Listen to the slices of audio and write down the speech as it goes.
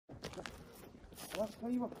啊，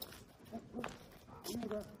穿衣服。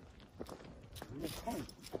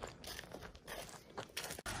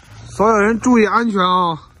所有人注意安全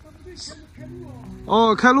啊！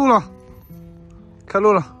哦，开路了，开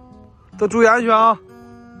路了，都注意安全啊！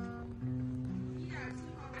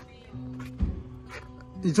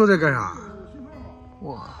你坐这干啥？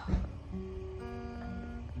哇！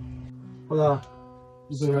浩哥，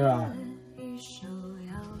你坐这啊？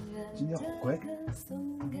今天好乖，你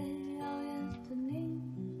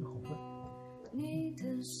好乖。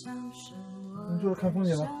你坐着看风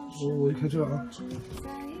景吧，我就开车啊，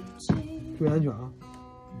注意安全啊！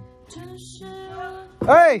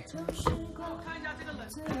哎，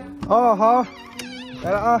哦好，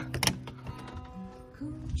来了啊！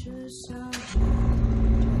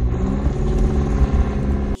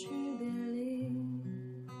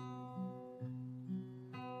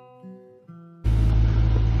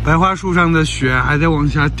白桦树上的雪还在往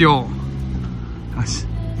下掉，啊，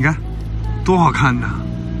你看，多好看呐！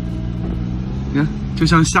你看，就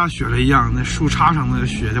像下雪了一样，那树杈上的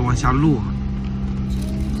雪在往下落。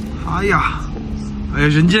哎呀，哎呀，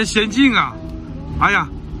人间仙境啊！哎呀，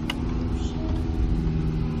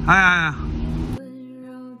哎呀呀！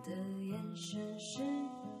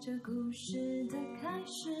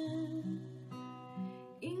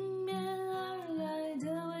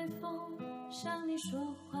像你说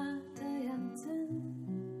话的样子，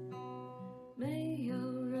没有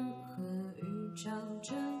任何预兆，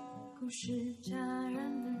这故事戛然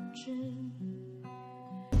而止。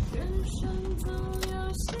人生总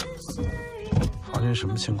有些些发生什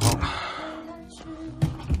么情况了？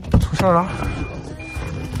出事了？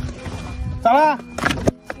咋了？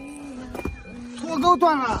拖钩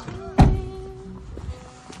断了，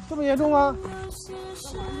这么严重吗？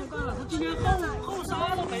我今天后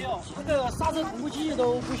刹都没有，那个刹车同步器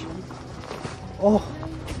都不行。哦，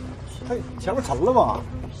它前面沉了吧？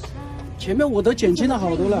前面我都减轻了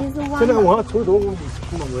好多了。现在往上抽多公里，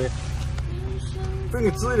不猛威，被你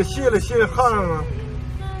滋的泄了汗了，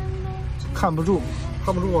看不住，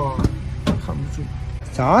看不住啊，看不住。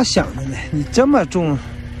咋想的呢？你这么重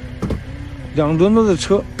，2吨多的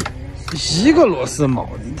车，一个螺丝铆，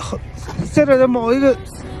你在这再铆一个。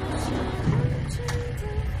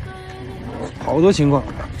好多情况，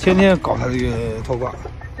天天搞他这个拖挂，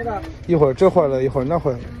一会儿这坏了，一会儿那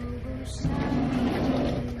坏了。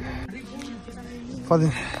放进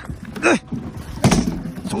去，哎，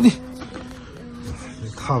走你！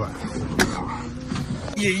踏板，靠，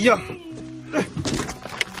也一样。哎，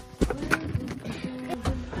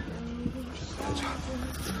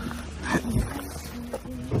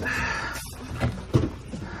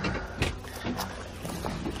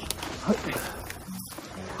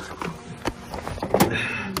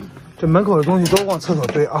这门口的东西都往厕所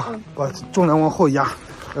堆啊，把重量往后压，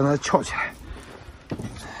让它翘起来。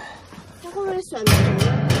它后面是选龙头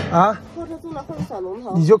啊？货车坐了后面选龙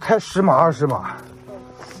头。你就开10码20码，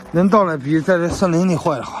能到来比在这森林里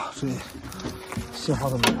坏的好，所以信号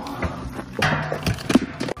都没有。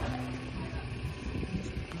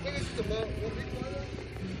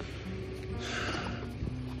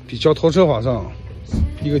比交拖车划算啊，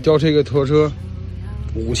一个吊车一个拖车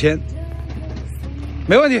5000，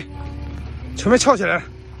没问题。全面翘起来，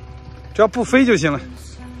只要不飞就行了。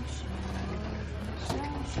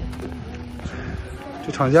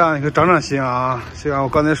这厂家你可长心啊！虽然我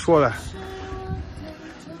刚才说了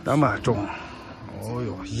200重，哦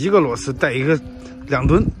呦，一个螺丝带一个2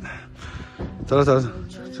吨。走了走了，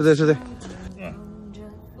是对。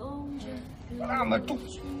那么重。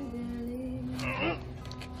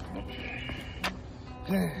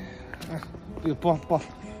哎，这个抱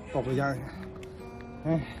回家去。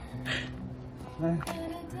哎。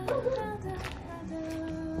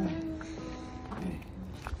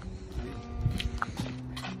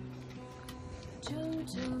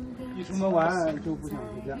一出门玩就不想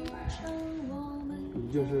回家，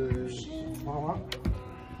你就是花花。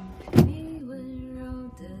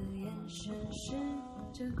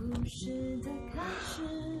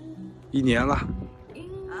1年了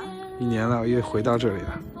，1年了，我又回到这里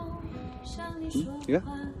了。你看。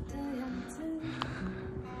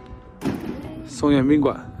松原宾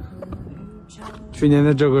馆，去年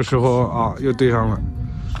的这个时候啊，又对上了。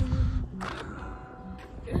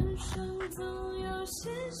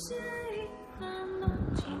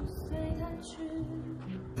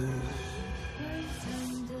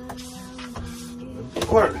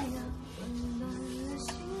块儿，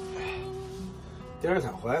电热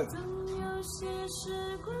毯坏了。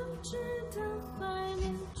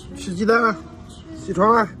吃鸡蛋了，起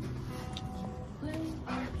床了。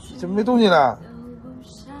怎么没动静了？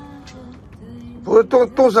不是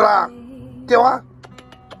冻死了？电话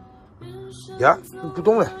呀，你不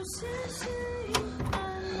动了。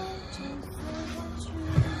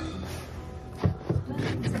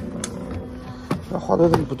那花朵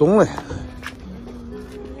怎么不动了？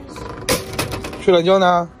睡懒觉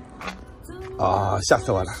呢？啊，吓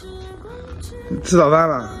死我了！吃早饭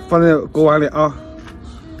了，放在锅碗里啊。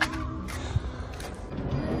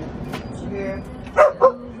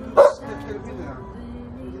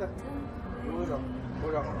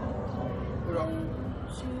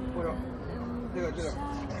这个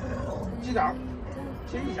机长，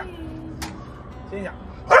先一下，这个有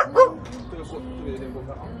点过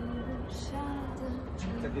分啊，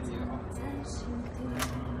再给你了啊，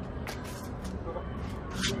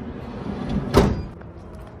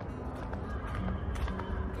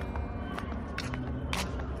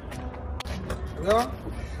怎么样？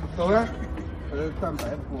走呗，还是蛋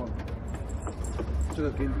白锅，这个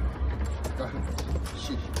给你，啊，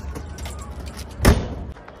谢谢。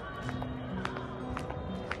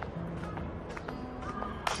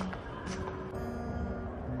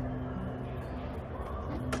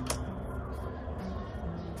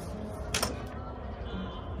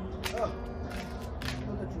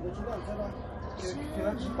给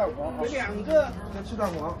他吃蛋黄，有2个，给他吃蛋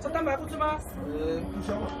黄。这蛋白不吃吗？不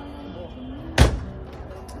香了。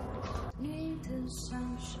你的笑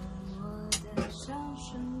声，我的笑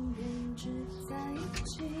声编织在一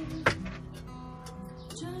起，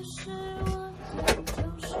这是我就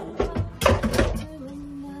是我最温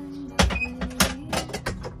暖的回忆，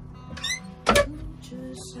哭着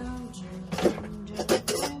笑着哭着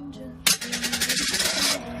看着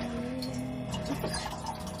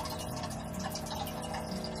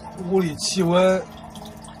屋里气温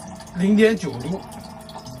0.9度，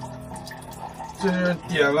这是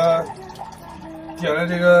点了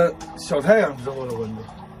这个小太阳之后的温度。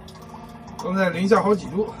刚才零下好几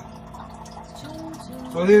度。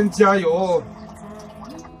昨天加油，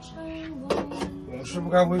往事不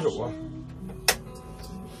堪回首啊！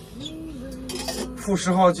负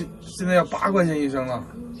10号现在要8块钱一升了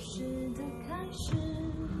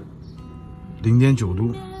，0.9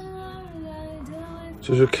度。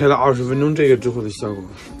这是开了20分钟这个之后的效果。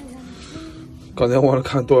刚才忘了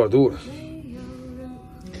看多少度了。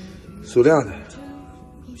塑料的。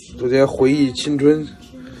昨天回忆青春，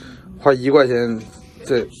花1块钱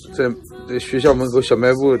在学校门口小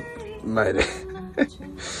卖部买的。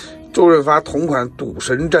周润发同款赌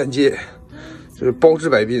神战舰，就是包治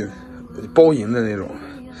百病、包赢的那种。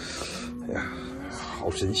哎呀，好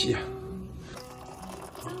神奇啊！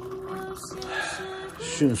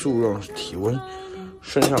迅速让体温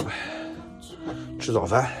升上来，吃早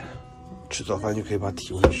饭就可以把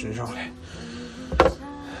体温升上来。等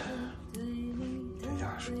一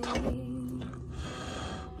下，水烫。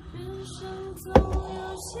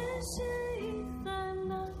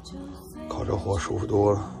烤着火舒服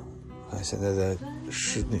多了。看现在在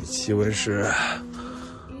室内气温是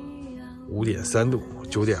5.3度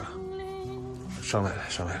，9点了，上来了。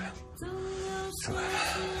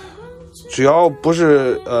只要不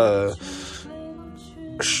是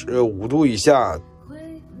5度以下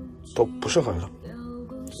都不是很冷，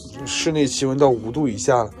室内气温到5度以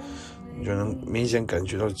下，你就能明显感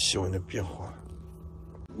觉到气温的变化。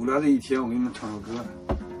无聊的一天，我给你们唱首歌。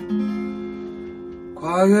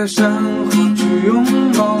跨越山河去拥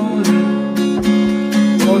抱你，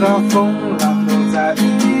波涛风浪都在一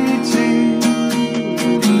起，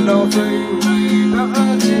听到最美的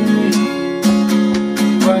记忆，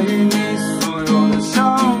关于你所有的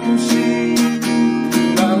消息，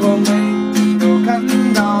让我每天都看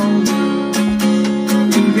到你，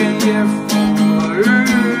明天也风和日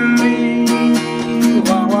丽，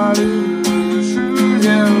花花绿绿的世界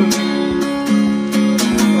里。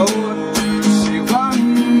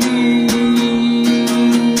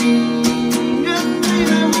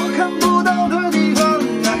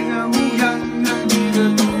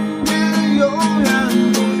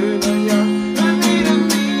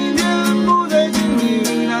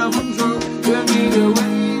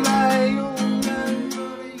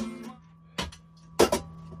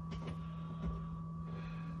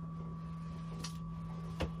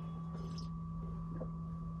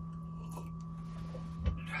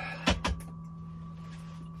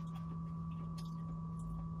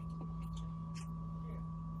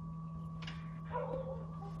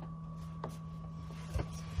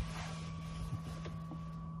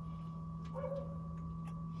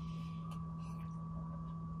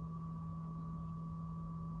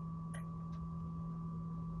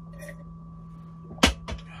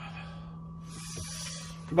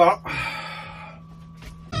吃饱了，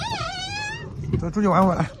咱出去玩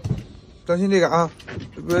会儿，当心这个啊。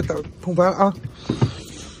别打碰翻了啊！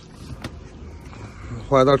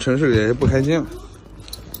后来到城市里也不开心了。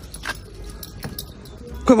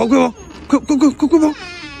快跑！快跑！快跑！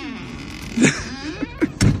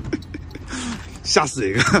吓死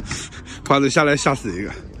一个，花子下来吓死一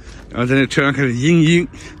个，然后在那车上开始嘤，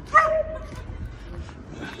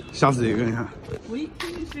吓死一个，你看。我一听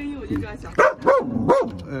这声音我就知道想。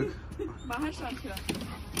马上上车。